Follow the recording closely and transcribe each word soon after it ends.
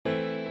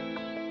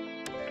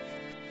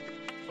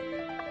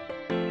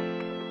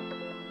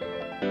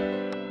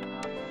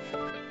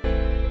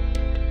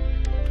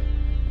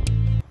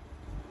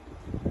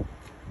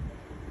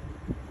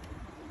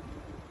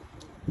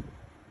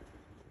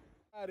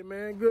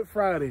Friday, man. Good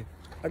Friday.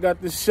 I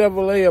got this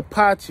Chevy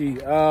Apache.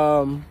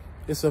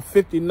 It's a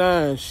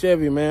 59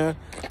 Chevy, man.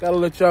 Gotta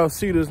let y'all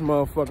see this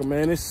motherfucker,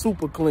 man. It's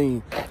super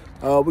clean.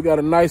 We got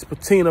a nice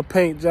patina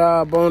paint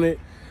job on it.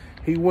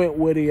 He went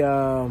with a,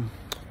 I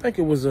think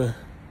it was a,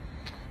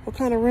 what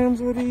kind of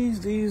rims were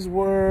these? These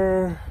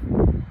were,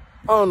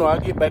 I don't know. I'll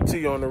get back to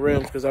you on the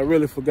rims because I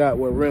really forgot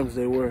what rims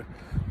they were.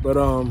 But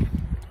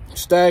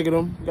staggered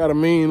them. Got a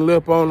mean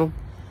lip on them.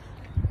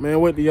 Man,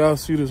 wait till y'all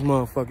see this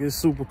motherfucker. It's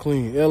super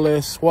clean.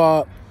 LS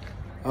swap.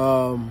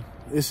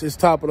 It's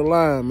top of the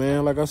line,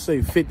 man. Like I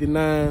say,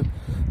 59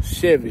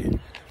 Chevy.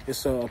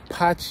 It's a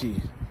Apache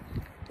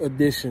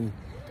edition.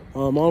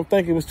 I don't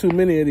think it was too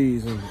many of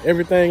these, and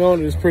everything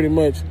on it is pretty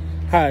much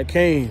how it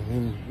came.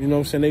 And you know what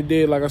I'm saying? They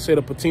did, like I said,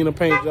 a patina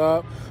paint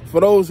job. For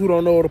those who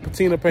don't know what a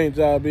patina paint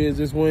job is,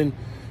 it's when,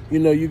 you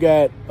know, you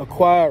got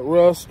acquired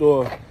rust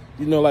or,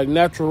 you know, like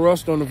natural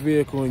rust on the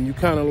vehicle, and you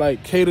kind of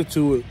like cater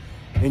to it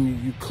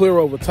and you clear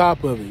over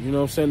top of it. You know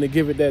what I'm saying? To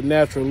give it that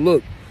natural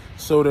look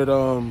so that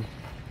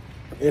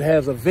it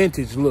has a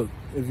vintage look,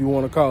 if you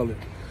want to call it.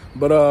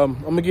 But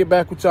I'm gonna get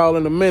back with y'all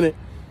in a minute,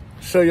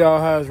 show y'all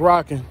how it's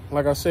rocking.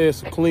 Like I said,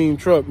 it's a clean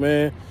truck,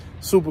 man.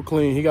 Super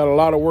clean. He got a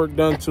lot of work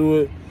done to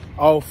it.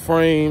 All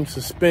frame,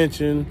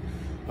 suspension.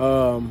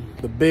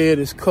 The bed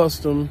is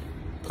custom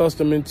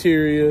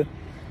interior,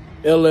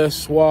 LS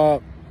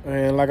swap,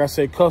 and like I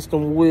said,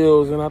 custom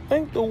wheels. And I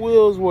think the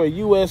wheels were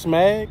US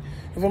mag,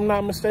 if I'm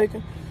not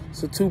mistaken.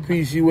 It's a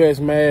two-piece US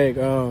mag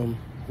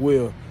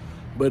wheel.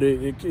 But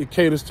it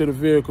caters to the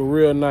vehicle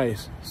real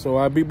nice. So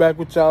I'll be back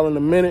with y'all in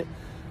a minute.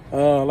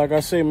 Like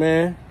I say,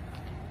 man,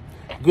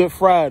 good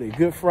Friday.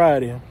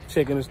 I'm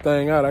checking this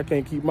thing out. I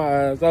can't keep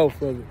my eyes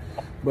off of it.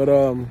 But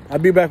I'll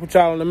be back with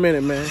y'all in a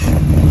minute, man.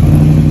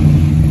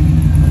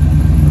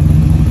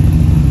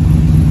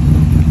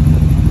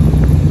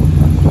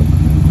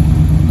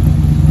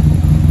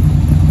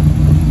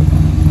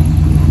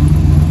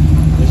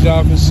 As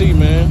y'all can see,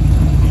 man,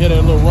 you hear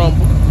that little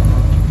rumble.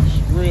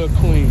 It's real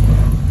clean.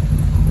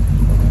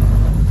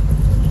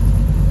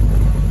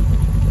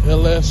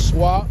 LS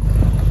swap.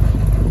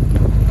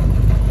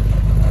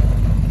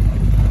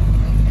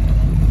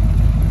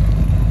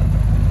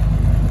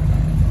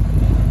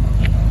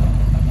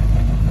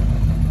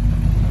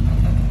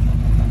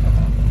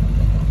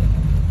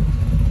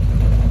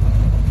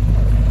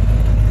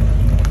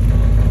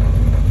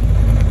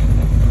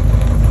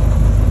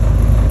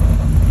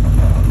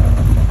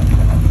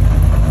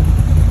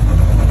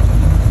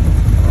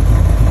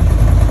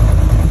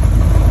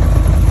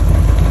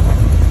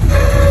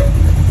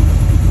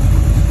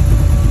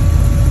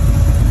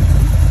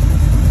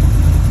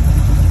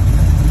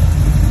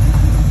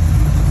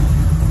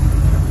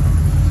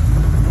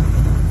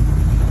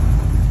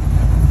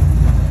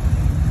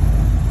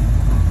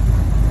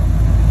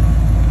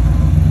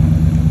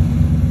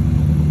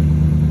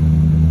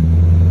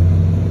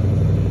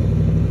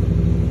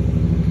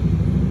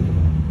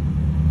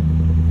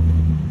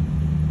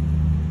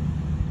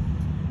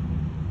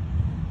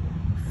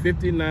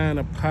 '59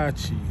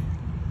 Apache,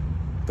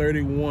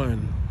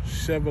 31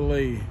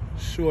 Chevrolet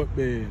short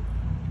bed.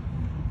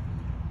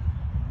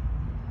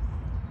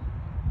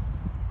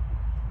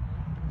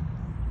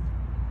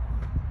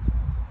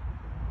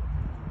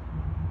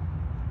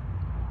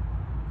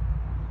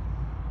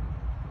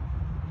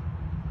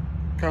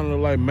 Kind of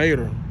look like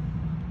Mater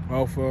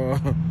off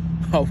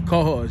off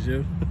Cars,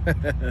 yeah.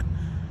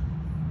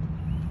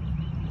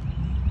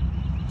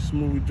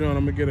 Smooth joint.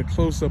 I'm gonna get a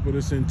close up of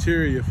this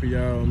interior for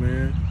y'all,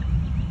 man.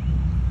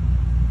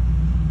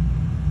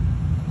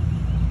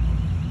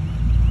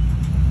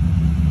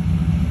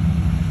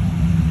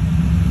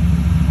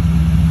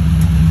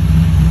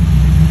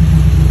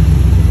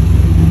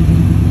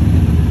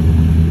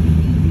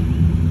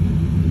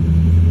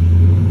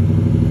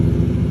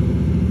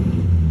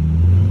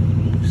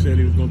 Said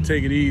he was gonna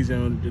take it easy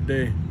on it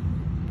today.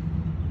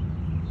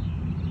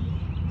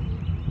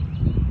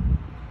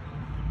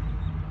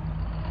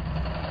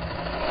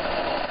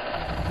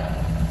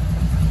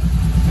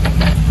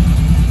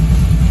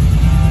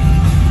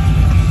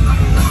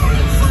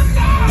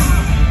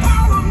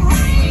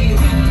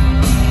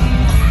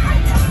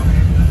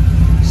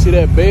 See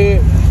that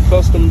bed,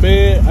 custom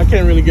bed? I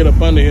can't really get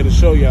up under here to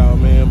show y'all,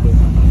 man, but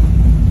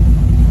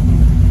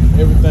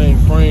everything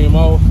frame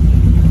off.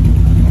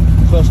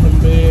 Custom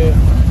bed,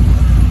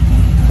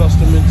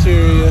 custom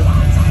interior,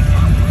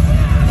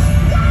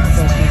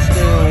 custom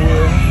steering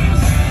wheel.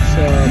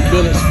 It's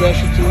billet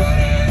specialties.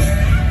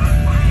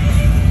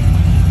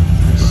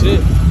 That's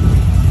it.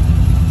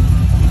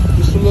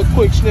 Just a little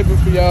quick snippet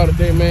for y'all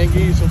today, man.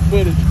 Give you some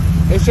footage.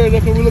 Hey, sir,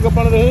 can we look up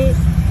under the hood?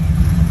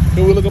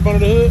 Can we look up under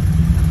the hood?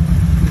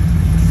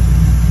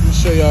 Let me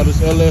show y'all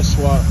this LS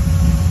swap.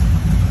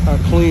 How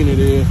clean it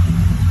is.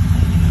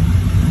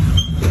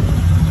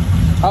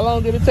 How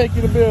long did it take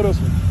you to build this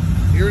one?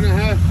 Year and a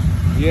half.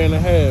 Year and a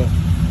half.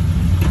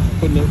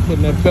 Putting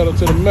that pedal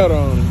to the metal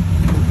on it.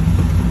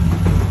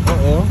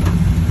 Uh-oh.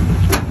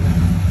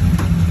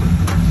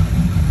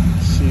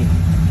 Let's see.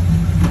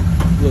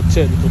 A little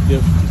technical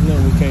difficulties.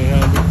 Nothing we can't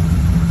handle.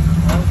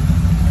 Well,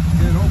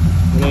 get it over.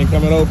 You ain't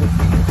coming over? Alright,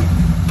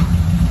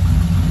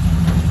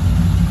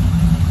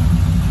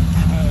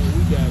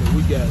 we got it,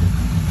 we got it.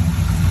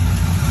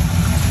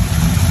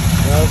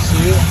 Y'all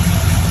see it?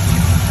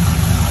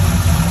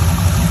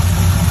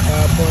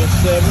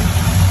 5.7.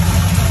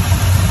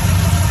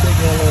 Take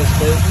one little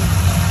space.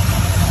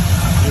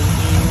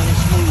 Everything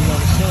running smooth on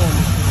the sun.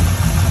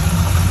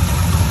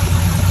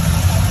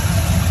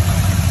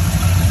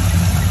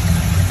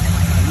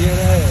 Year and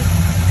a half.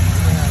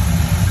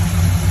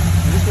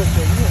 This was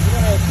the year. We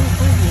had 2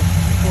 previous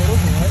before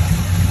this one, right?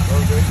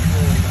 Okay.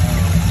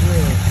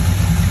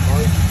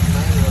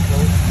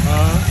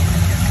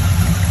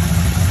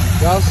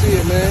 Y'all see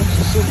it, man.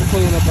 It's super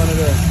clean up under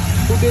there.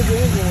 Who did the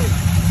engine with?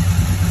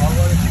 Hot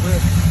Rod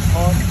Express.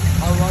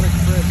 Hot Rod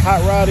Express.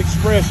 Hot Rod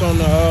Express on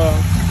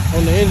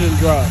the engine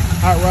drop.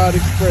 Hot Rod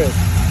Express.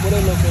 Where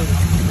they located?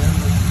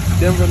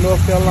 Denver,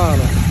 North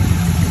Carolina.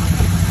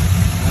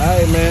 All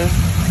right, man.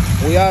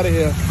 We out of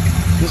here.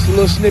 Just a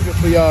little snippet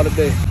for y'all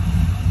today.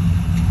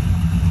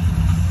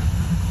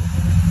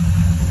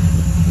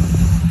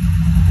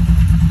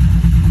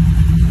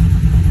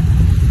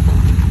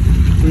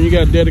 When you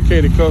got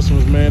dedicated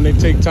customers, man, they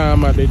take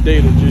time out their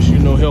day to just, you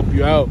know, help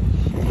you out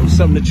on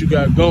something that you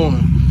got going.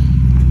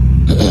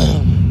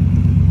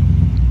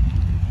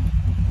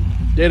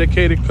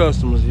 Dedicated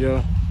customers,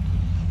 yo.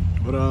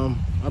 But I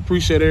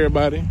appreciate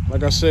everybody.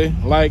 Like I say,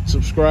 like,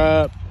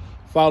 subscribe,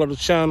 follow the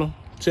channel,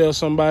 tell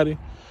somebody.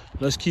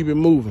 Let's keep it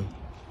moving.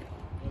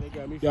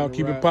 Y'all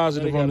keep it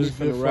positive on this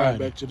good ride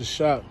back to the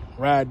shop.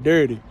 Ride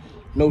dirty,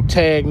 no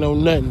tag, no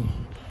nothing.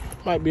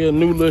 Might be a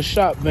new little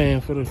shop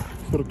van for the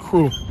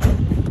crew.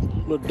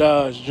 Little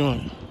Dodge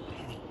joint,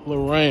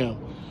 little Ram,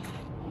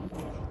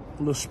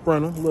 little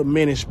Sprinter, little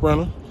mini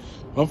Sprinter.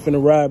 I'm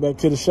finna ride back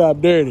to the shop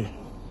dirty.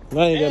 I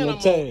ain't got no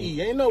tag.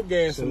 Ain't no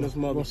gas in this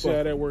motherfucker. See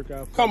how that work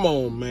out. Come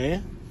on,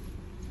 man.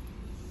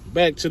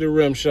 Back to the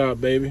rim shop,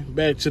 baby.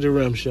 Back to the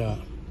rim shop.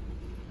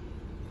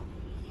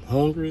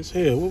 Hungry as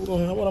hell. What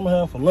I'm gonna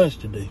have for lunch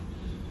today?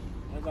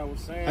 As I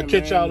was saying, I'll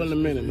catch y'all in a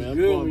minute, man.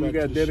 Good when you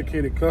got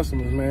dedicated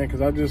customers, man.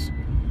 Cause I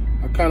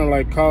kind of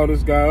like called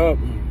this guy up,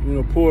 and, you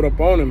know, pulled up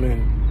on him,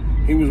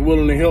 and he was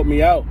willing to help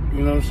me out.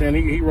 You know what I'm saying?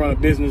 He run a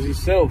business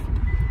himself,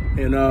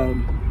 and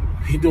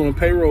he doing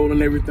payroll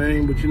and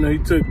everything. But you know, he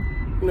took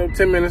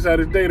 10 minutes out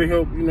of his day to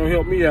help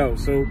me out.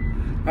 So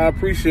I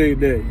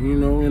appreciate that. You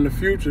know, in the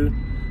future,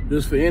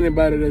 just for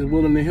anybody that's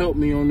willing to help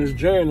me on this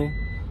journey,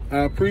 I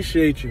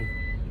appreciate you.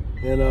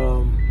 And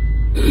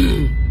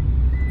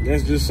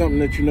that's just something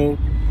that, you know,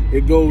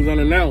 it goes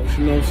unannounced.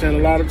 You know what I'm saying?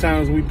 A lot of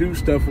times we do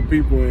stuff for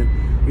people, and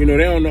you know,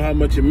 they don't know how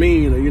much it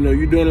means, or you know,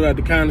 you're doing it out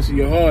the kindness of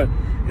your heart.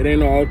 It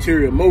ain't no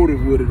ulterior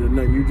motive with it or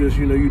nothing. You just,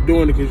 you know, you're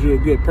doing it because you're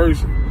a good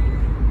person.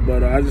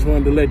 But I just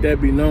wanted to let that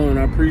be known.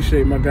 I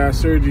appreciate my guy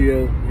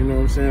Sergio, you know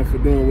what I'm saying, for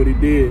doing what he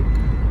did.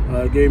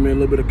 Gave me a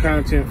little bit of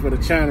content for the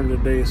channel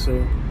today, so,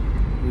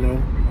 you know,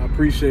 I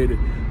appreciate it.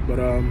 But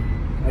I'll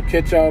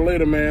catch y'all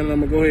later, man. I'm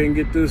going to go ahead and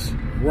get this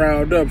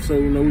riled up so,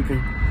 you know, we can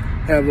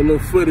have a little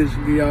footage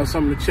and give y'all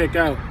something to check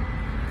out.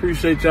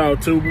 Appreciate y'all,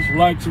 tubers.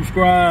 Like,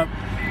 subscribe,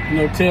 you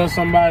know, tell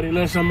somebody,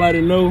 let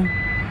somebody know.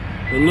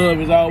 The love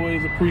is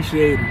always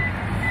appreciated.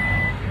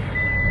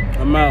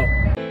 I'm out.